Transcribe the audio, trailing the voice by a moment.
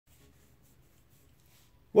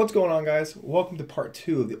What's going on, guys? Welcome to part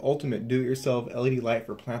 2 of the ultimate do-it-yourself LED light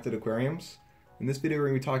for planted aquariums. In this video we're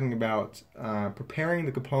going to be talking about preparing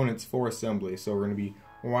the components for assembly. So we're going to be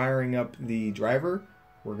wiring up the driver,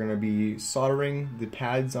 we're going to be soldering the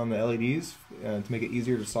pads on the LEDs to make it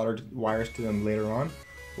easier to solder wires to them later on.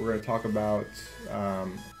 We're going to talk about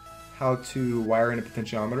how to wire in a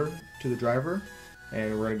potentiometer to the driver,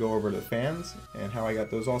 and we're going to go over the fans and how I got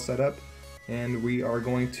those all set up. And we are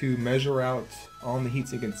going to measure out on the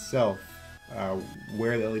heatsink itself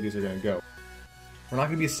where the LEDs are going to go. We're not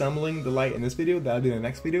going to be assembling the light in this video, that'll be in the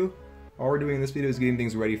next video. All we're doing in this video is getting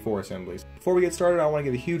things ready for assemblies. Before we get started, I want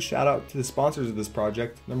to give a huge shout out to the sponsors of this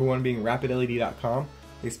project. Number one being RapidLED.com.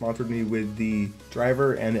 They sponsored me with the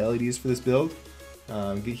driver and the LEDs for this build.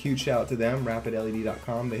 A huge shout out to them,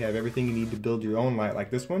 RapidLED.com. They have everything you need to build your own light like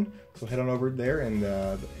this one. So head on over there, and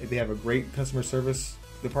they have a great customer service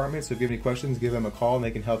department, so if you have any questions, give them a call and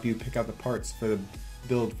they can help you pick out the parts for the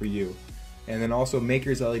build for you. And then also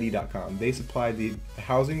MakersLED.com. They supplied the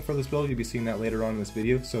housing for this build. You'll be seeing that later on in this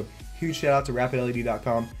video. So huge shout out to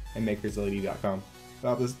RapidLED.com and MakersLED.com.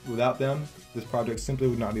 Without them, this project simply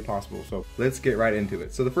would not be possible. So let's get right into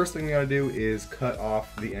it. So the first thing we gotta do is cut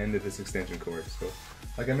off the end of this extension cord. So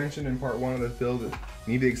like I mentioned in part 1 of this build, you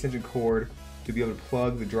need the extension cord to be able to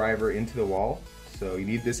plug the driver into the wall. So you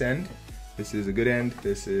need this end. This is a good end,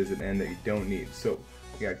 this is an end that you don't need. So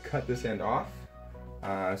you gotta cut this end off.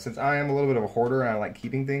 Since I am a little bit of a hoarder and I like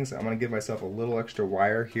keeping things, I'm gonna give myself a little extra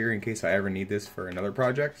wire here in case I ever need this for another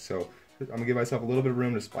project. So I'm gonna give myself a little bit of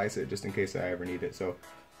room to splice it just in case I ever need it. So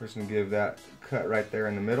we're just gonna give that cut right there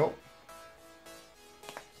in the middle.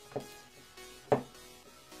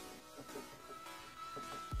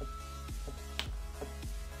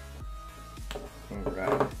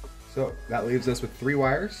 Alright. So that leaves us with 3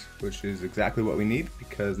 wires, which is exactly what we need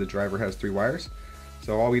because the driver has 3 wires.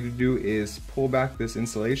 So all we need to do is pull back this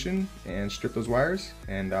insulation and strip those wires,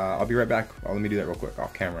 and I'll be right back. Let me do that real quick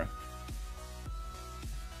off camera.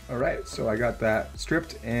 Alright, so I got that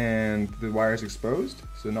stripped and the wires exposed.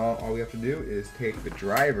 So now all we have to do is take the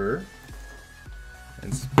driver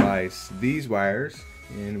and splice these wires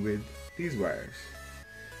in with these wires.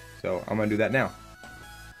 So I'm going to do that now.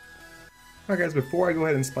 Alright guys, before I go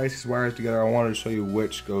ahead and splice these wires together, I wanted to show you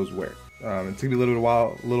which goes where. It took me a little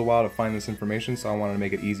while to find this information, so I wanted to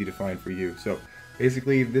make it easy to find for you. So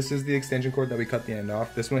basically, this is the extension cord that we cut the end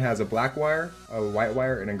off. This one has a black wire, a white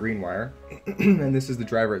wire, and a green wire. And this is the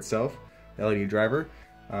driver itself, the LED driver.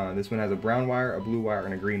 This one has a brown wire, a blue wire,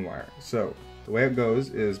 and a green wire. So the way it goes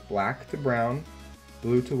is black to brown,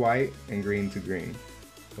 blue to white, and green to green.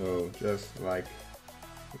 So just like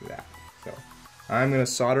that. So I'm going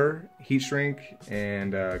to solder, heat shrink,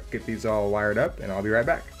 and get these all wired up, and I'll be right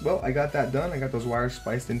back. Well, I got that done. I got those wires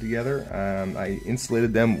spliced in together. I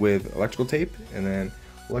insulated them with electrical tape, and then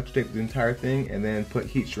electrical tape the entire thing, and then put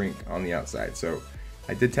heat shrink on the outside. So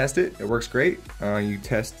I did test it. It works great. You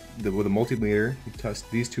test with a multimeter. You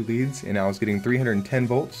test these 2 leads, and I was getting 310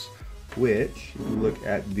 volts, which, if you look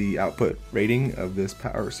at the output rating of this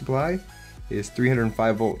power supply, is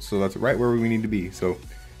 305 volts. So that's right where we need to be. So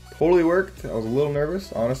totally worked. I was a little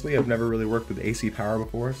nervous, honestly. I've never really worked with AC power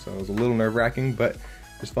before, so it was a little nerve-wracking, but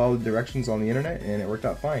just followed the directions on the internet and it worked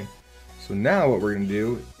out fine. So now what we're going to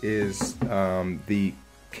do is the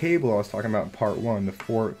cable I was talking about in part 1, the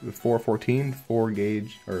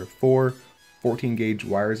 414 gauge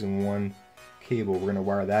wires in one cable. We're going to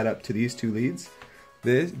wire that up to these 2 leads.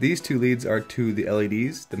 These 2 leads are to the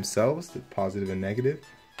LEDs themselves, the positive and negative,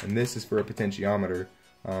 and this is for a potentiometer.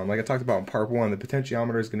 Like I talked about in part 1, the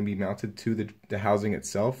potentiometer is going to be mounted to the housing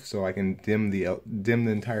itself, so I can dim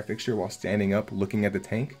the entire fixture while standing up looking at the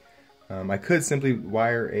tank. I could simply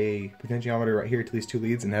wire a potentiometer right here to these 2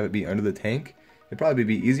 leads and have it be under the tank. It'd probably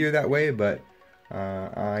be easier that way, but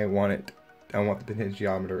I want the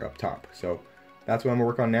potentiometer up top. So that's what I'm going to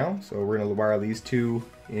work on now. So we're going to wire these 2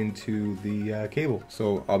 into the cable.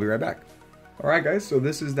 So I'll be right back. Alright guys, so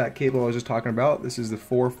this is that cable I was just talking about. This is the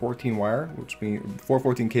 414 wire, which means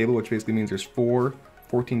 414 cable, which basically means there's 4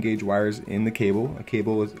 14 gauge wires in the cable. A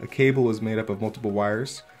cable is made up of multiple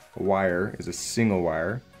wires. A wire is a single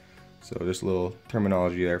wire. So just a little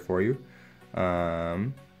terminology there for you.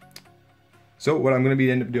 So what I'm going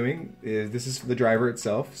to end up doing is, this is for the driver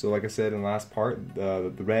itself. So like I said in the last part,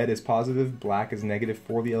 the red is positive, black is negative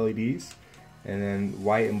for the LEDs. And then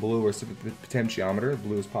white and blue are the potentiometer.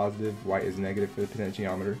 Blue is positive, white is negative for the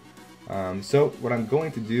potentiometer. So what I'm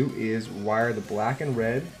going to do is wire the black and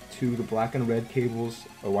red to the black and red cables,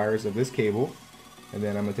 wires of this cable, and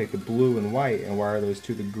then I'm going to take the blue and white and wire those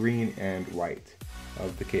to the green and white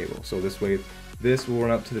of the cable. So this way this will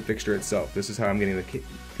run up to the fixture itself. This is how I'm getting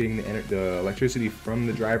the electricity from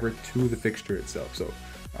the driver to the fixture itself. So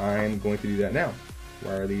I'm going to do that now.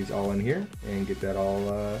 Wire these all in here and get that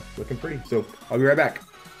all looking pretty. So I'll be right back.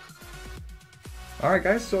 Alright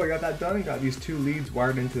guys, so I got that done. Got these 2 leads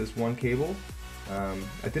wired into this one cable. I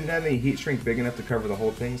didn't have any heat shrink big enough to cover the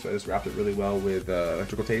whole thing, so I just wrapped it really well with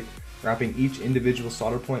electrical tape, wrapping each individual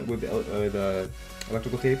solder point with the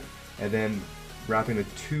electrical tape, and then wrapping the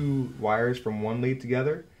 2 wires from one lead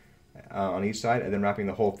together on each side, and then wrapping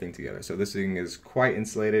the whole thing together. So this thing is quite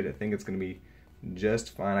insulated. I think it's going to be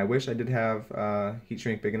just fine. I wish I did have heat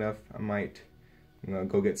shrink big enough. I might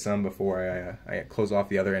go get some before I close off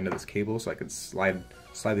the other end of this cable, so I could slide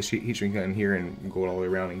the heat shrink in here and go all the way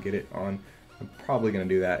around and get it on. I'm probably going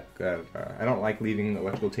to do that. I don't like leaving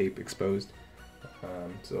electrical tape exposed,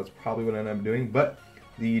 so that's probably what I end up doing. But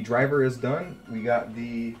the driver is done. We got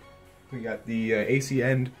the AC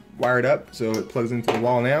end wired up, so it plugs into the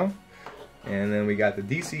wall now, and then we got the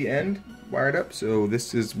DC end wired up. So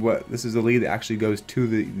this is the lead that actually goes to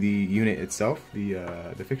the unit itself,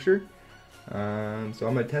 the fixture. So I'm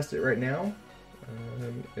going to test it right now.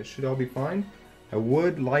 It should all be fine. I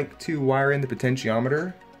would like to wire in the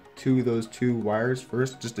potentiometer to those 2 wires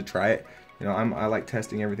first, just to try it. You know, I like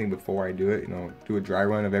testing everything before I do it. You know, do a dry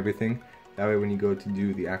run of everything. That way, when you go to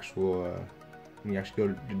do the actual, when you actually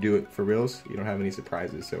go to do it for reals, you don't have any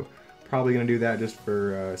surprises. So, probably gonna do that just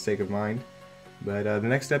for sake of mind. But the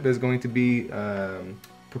next step is going to be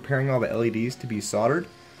preparing all the LEDs to be soldered.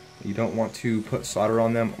 You don't want to put solder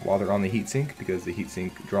on them while they're on the heatsink, because the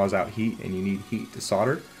heatsink draws out heat and you need heat to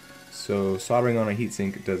solder. So soldering on a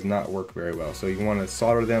heatsink does not work very well. So you want to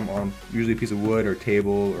solder them on usually a piece of wood or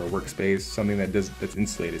table or workspace, something that's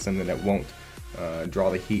insulated, something that won't draw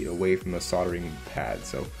the heat away from the soldering pad.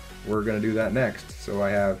 So we're going to do that next. So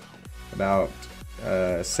I have about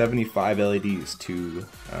 75 LEDs to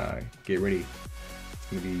get ready. It's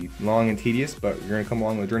going to be long and tedious, but you're going to come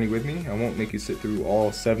along the journey with me. I won't make you sit through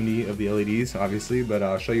all 70 of the LEDs, obviously, but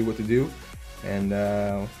I'll show you what to do. And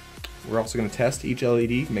we're also going to test each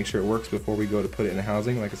LED, make sure it works before we go to put it in the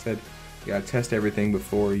housing. Like I said, you got to test everything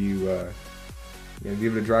before you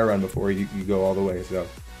give it a dry run before you go all the way. So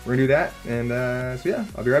we're going to do that, and so yeah,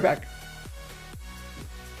 I'll be right back.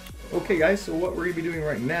 Okay guys, so what we're going to be doing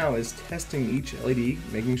right now is testing each LED,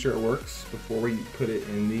 making sure it works before we put it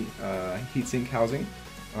in the heatsink housing.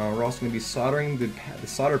 We're also going to be soldering the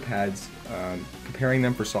solder pads, preparing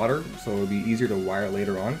them for solder, so it'll be easier to wire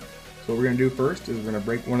later on. So what we're going to do first is we're going to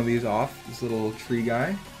break one of these off, this little tree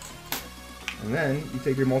guy, and then you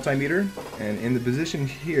take your multimeter, and in the position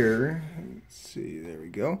here, let's see, there we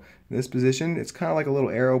go, in this position, it's kind of like a little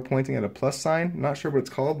arrow pointing at a plus sign. I'm not sure what it's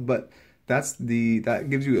called, but that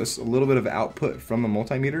gives you a little bit of output from the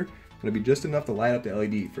multimeter. It'll be just enough to light up the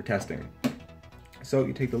LED for testing. So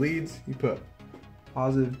you take the leads, you put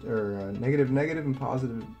positive or negative, negative, and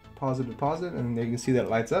positive, positive, positive, and there you can see that it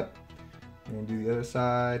lights up. And do the other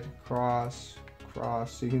side, cross,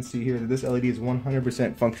 cross. So you can see here that this LED is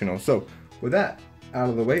 100% functional. So with that out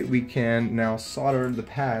of the way, we can now solder the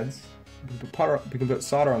pads. We can put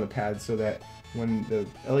solder on the pads so that when the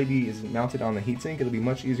LED is mounted on the heatsink, it'll be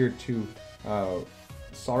much easier to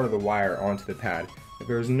solder the wire onto the pad. If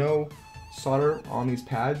there's no solder on these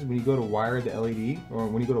pads, when you go to wire the LED, or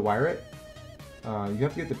when you go to wire it, you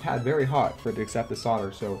have to get the pad very hot for it to accept the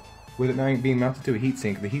solder. So with it being mounted to a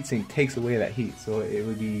heatsink, the heatsink takes away that heat, so it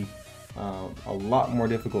would be a lot more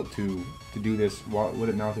difficult to do this with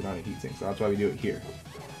it mounted on a heatsink. So that's why we do it here.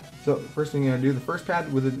 So the first thing you're gonna do, the first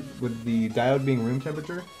pad with the diode being room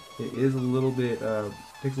temperature, it is a little bit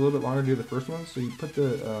takes a little bit longer to do the first one. So you put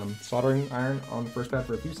the soldering iron on the first pad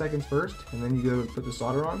for a few seconds first, and then you go put the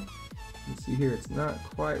solder on. You can see here it's not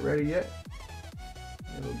quite ready yet.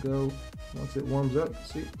 It'll go once it warms up.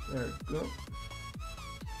 See, there it goes.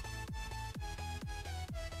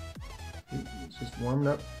 It's just warming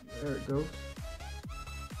up. There it goes.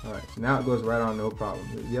 Alright, so now it goes right on, no problem.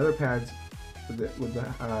 The other pads, with the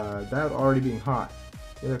diode already being hot,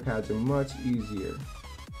 the other pads are much easier.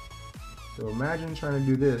 So imagine trying to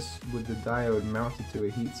do this with the diode mounted to a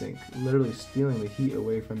heatsink, literally stealing the heat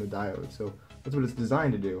away from the diode. So that's what it's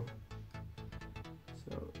designed to do.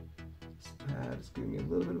 So this pad is giving me a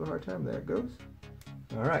little bit of a hard time. There it goes.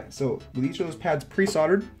 Alright, so with each of those pads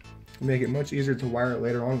pre-soldered, make it much easier to wire it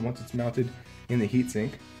later on once it's mounted in the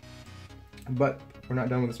heatsink. But we're not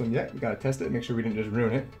done with this one yet. We gotta test it, make sure we didn't just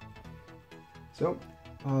ruin it. So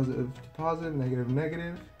positive to positive, negative,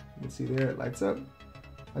 negative. You can see there it lights up,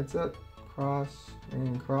 cross,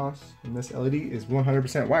 and this LED is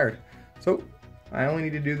 100% wired. So I only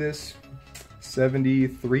need to do this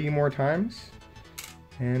 73 more times,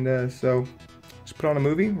 and so just put on a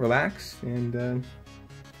movie, relax, and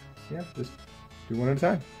yeah, just do one at a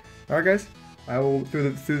time. All right, guys. I will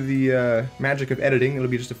through the magic of editing. It'll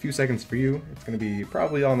be just a few seconds for you. It's gonna be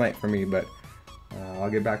probably all night for me, but I'll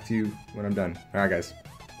get back to you when I'm done. All right, guys.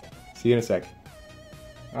 See you in a sec.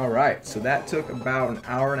 All right, so that took about an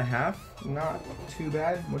hour and a half. Not too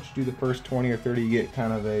bad. Once you do the first 20 or 30, you get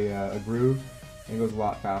kind of a groove, and it goes a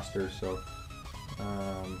lot faster. So,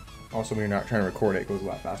 also when you're not trying to record it, it goes a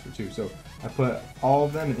lot faster too. So I put all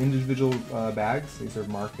of them in individual bags. These are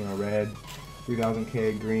marked, red,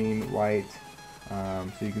 3000K, green, white.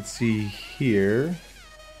 So you can see here.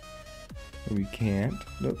 We can't.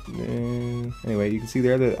 Nope. Anyway, you can see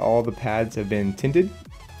there that all the pads have been tinted,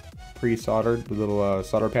 pre-soldered with little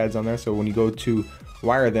solder pads on there. So when you go to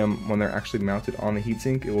wire them, when they're actually mounted on the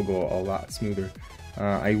heatsink, it will go a lot smoother.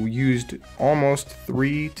 I used almost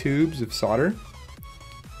 3 tubes of solder.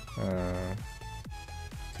 So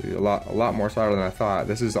a lot more solder than I thought.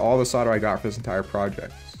 This is all the solder I got for this entire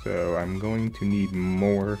project. So I'm going to need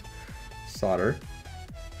more solder.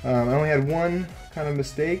 I only had one kind of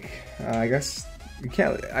mistake. I guess you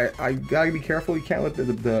can't. I gotta be careful. You can't let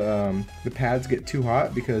the pads get too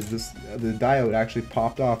hot, because the diode actually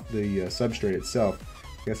popped off the substrate itself.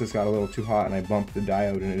 I guess it's got a little too hot, and I bumped the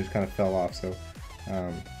diode, and it just kind of fell off. So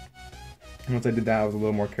once I did that, I was a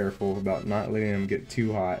little more careful about not letting them get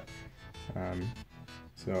too hot.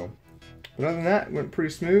 But other than that, it went pretty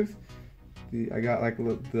smooth. I got like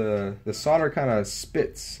the solder kind of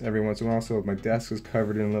spits every once in a while, so my desk is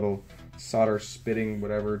covered in little solder spitting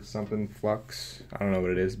whatever, something flux. I don't know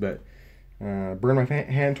what it is, but burned my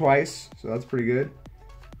hand twice, so that's pretty good.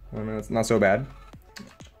 I mean, it's not so bad.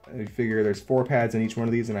 I figure there's 4 pads in each one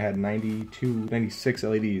of these, and I had 96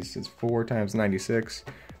 LEDs. It's 4 times 96,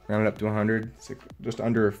 rounded up to 100, just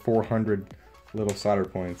under 400 little solder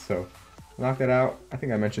points. So knocked that out, I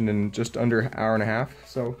think I mentioned, in just under an hour and a half,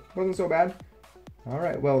 so wasn't so bad.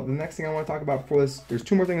 Alright, well, the next thing I want to talk about before this, there's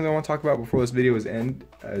 2 more things I want to talk about before this video is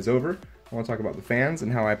over. I want to talk about the fans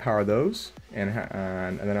and how I power those, and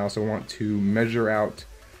then I also want to measure out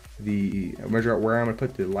where I'm going to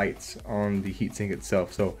put the lights on the heatsink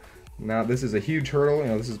itself. So now this is a huge hurdle.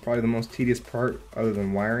 This is probably the most tedious part other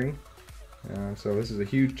than wiring. So this is a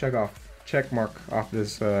huge check mark off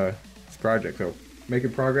this project. So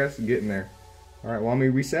making progress and getting there. Alright, well, let me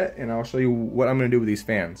reset and I'll show you what I'm going to do with these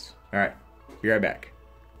fans. Alright, be right back.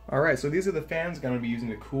 Alright, so these are the fans I'm going to be using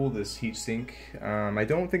to cool this heatsink. I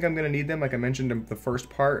don't think I'm going to need them, like I mentioned in the first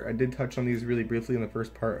part. I did touch on these really briefly in the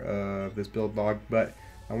first part of this build vlog, but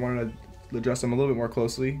I wanted to address them a little bit more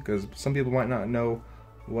closely because some people might not know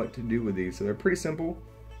what to do with these. So they're pretty simple.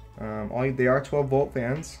 They are 12-volt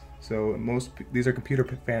fans. So these are computer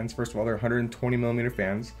fans. First of all, they're 120 millimeter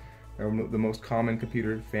fans. They're the most common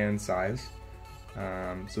computer fan size.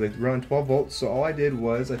 So they run 12 volts. So all I did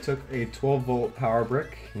was I took a 12-volt power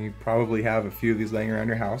brick. And you probably have a few of these laying around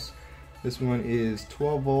your house. This one is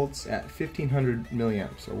 12 volts at 1500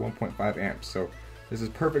 milliamps, or 1.5 amps. So this is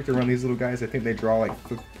perfect to run these little guys. I think they draw like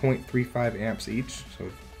 0.35 amps each, so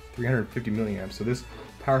 350 milliamps. So this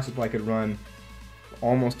power supply could run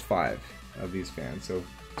almost 5 of these fans. So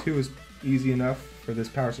 2 is easy enough for this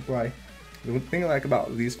power supply. The thing I like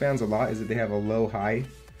about these fans a lot is that they have a low-high,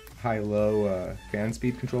 high-low fan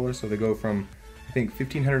speed controller. So they go from, I think,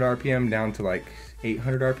 1500 RPM down to like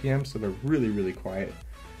 800 RPM. So they're really, really quiet.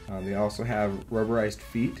 They also have rubberized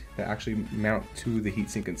feet that actually mount to the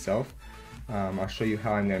heatsink itself. I'll show you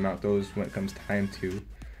how I'm going to mount those when it comes time to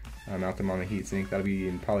mount them on the heatsink. That'll be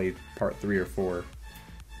in probably part 3 or 4.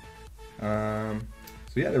 So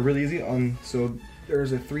yeah, they're really easy. So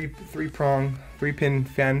there's a 3-pin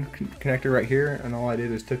fan connector right here, and all I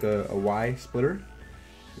did is took a Y splitter.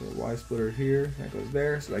 So a Y splitter here, that goes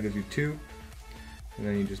there, so that gives you 2. And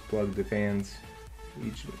then you just plug the fans,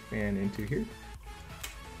 each fan into here.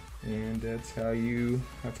 And that's how I'm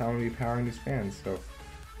going to be powering these fans. So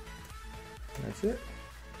that's it,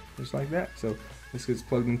 just like that. So this gets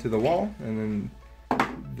plugged into the wall, and then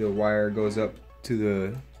the wire goes up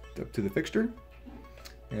to the fixture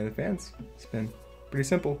and the fans. It's been pretty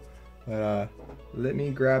simple. But let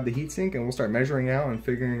me grab the heatsink and we'll start measuring out and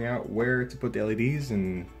figuring out where to put the LEDs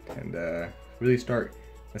and really start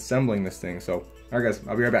assembling this thing. So, alright guys,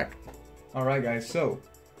 I'll be right back. Alright guys, so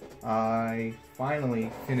I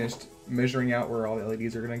finally finished measuring out where all the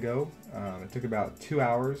LEDs are gonna go. It took about 2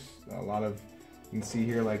 hours. A lot of, you can see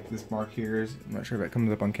here, like this mark here is, I'm not sure if that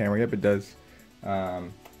comes up on camera. Yep, it does.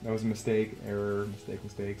 That was a mistake, error,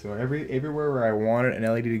 mistake. So everywhere where I wanted an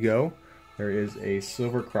LED to go, there is a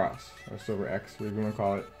silver cross, or silver X, whatever you want to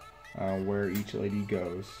call it, where each LED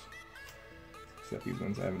goes. Except these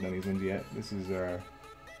ones, I haven't done these ones yet. This is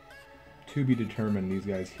to be determined, these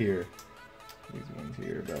guys here. These ones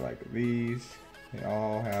here, but like these, they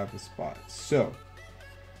all have a spot. So,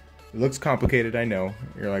 it looks complicated, I know.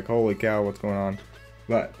 You're like, holy cow, what's going on?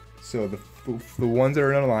 But, so the ones that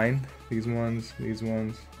are in a line, these ones, these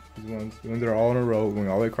ones, these ones, the ones that are all in a row going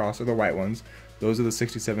all the way across are the white ones. Those are the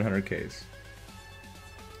 6700Ks.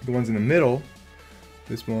 The ones in the middle,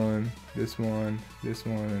 this one, this one, this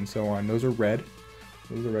one, and so on, those are red.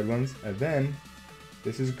 Those are red ones. And then,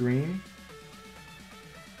 this is green.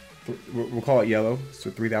 We'll call it yellow, so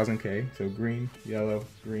 3000K. So green, yellow,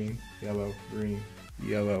 green, yellow, green,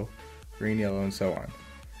 yellow, green, yellow, and so on.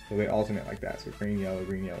 So they alternate like that. So green, yellow,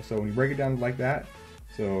 green, yellow. So when you break it down like that,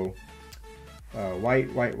 so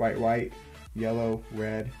white, white, white, white, yellow,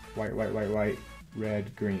 red, white, white, white, white,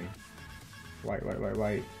 red, green, white, white, white,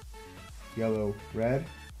 white, yellow, red.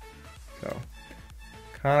 So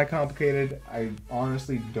kind of complicated. I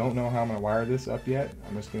honestly don't know how I'm gonna wire this up yet.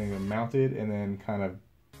 I'm just gonna mount it and then kind of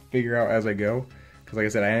figure out as I go. Because like I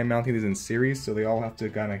said, I am mounting these in series, so they all have to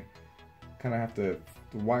kind of have to,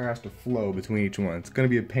 the wire has to flow between each one. It's gonna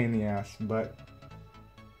be a pain in the ass, but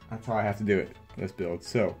that's how I have to do it, this build.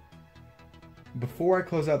 So before I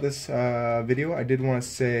close out this video, I did want to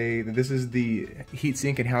say that this is the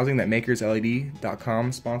heatsink and housing that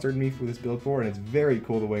makersled.com sponsored me for this build for, and it's very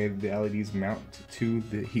cool the way the LEDs mount to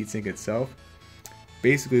the heatsink itself.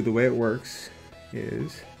 Basically, the way it works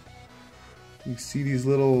is you see these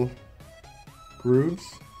little grooves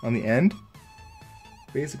on the end.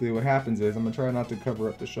 Basically what happens is, I'm going to try not to cover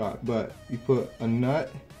up the shot, but you put a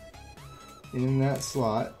nut in that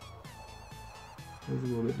slot. It's a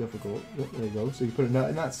little bit difficult. Oh, there you go. So you put a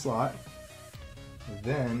nut in that slot, and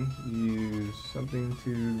then you use something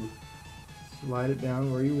to slide it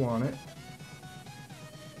down where you want it,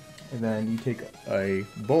 and then you take a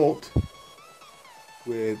bolt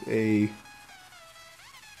with a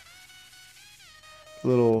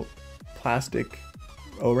little plastic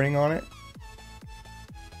O-ring on it,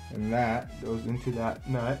 and that goes into that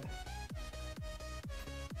nut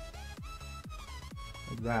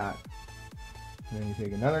like that. And then you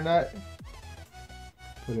take another nut,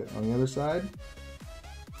 put it on the other side,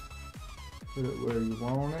 put it where you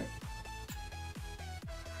want it,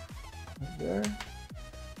 right there.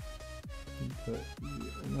 You put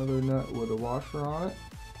another nut with a washer on it,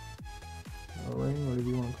 O-ring, whatever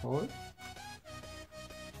you want to call it.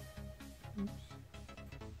 Oops.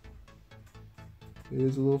 It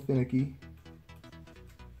is a little finicky,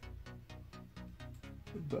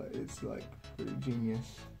 but it's like pretty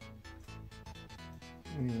genius.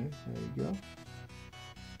 Anyways, there you go.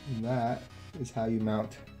 And that is how you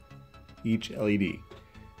mount each LED.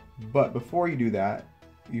 But before you do that,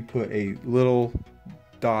 you put a little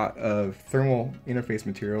dot of thermal interface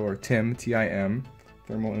material, or TIM, T-I-M,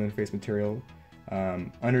 thermal interface material,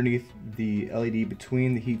 underneath the LED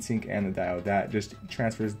between the heatsink and the diode. That just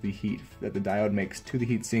transfers the heat that the diode makes to the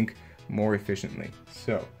heatsink more efficiently.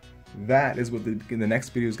 So that is what the next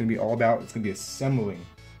video is going to be all about. It's going to be assembling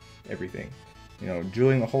everything. You know,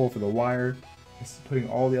 drilling a hole for the wire, putting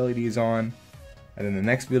all the LEDs on, and then the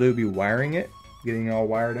next video will be wiring it, getting it all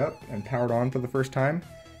wired up and powered on for the first time.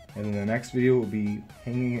 And then the next video will be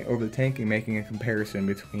hanging it over the tank and making a comparison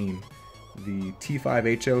between the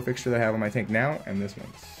T5HO fixture that I have on my tank now and this one.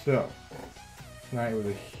 So, tonight was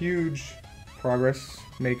a huge progress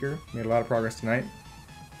maker. Made a lot of progress tonight.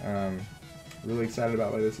 Really excited about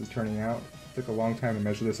the way this is turning out. It took a long time to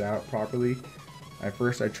measure this out properly. At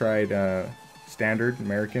first I tried standard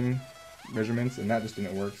American measurements, and that just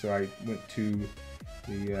didn't work, so I went to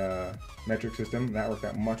the metric system. That worked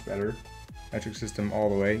out much better. Metric system all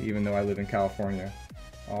the way, even though I live in California.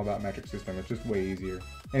 All about metric system, it's just way easier.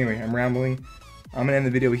 Anyway, I'm rambling. I'm gonna end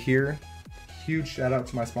the video here. Huge shout out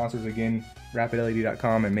to my sponsors again,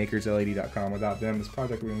 rapidled.com and makersled.com. Without them, this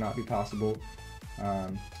project would not be possible.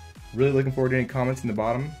 Really looking forward to any comments in the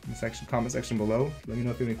bottom, in the comment section below. Let me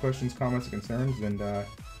know if you have any questions, comments, or concerns, and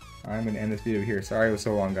I'm going to end this video here. Sorry it was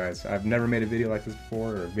so long, guys. I've never made a video like this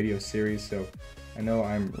before, or a video series, so I know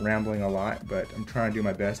I'm rambling a lot, but I'm trying to do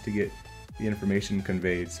my best to get the information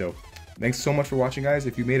conveyed. So thanks so much for watching, guys.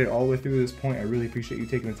 If you made it all the way through this point, I really appreciate you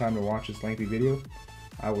taking the time to watch this lengthy video.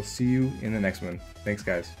 I will see you in the next one. Thanks,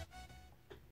 guys.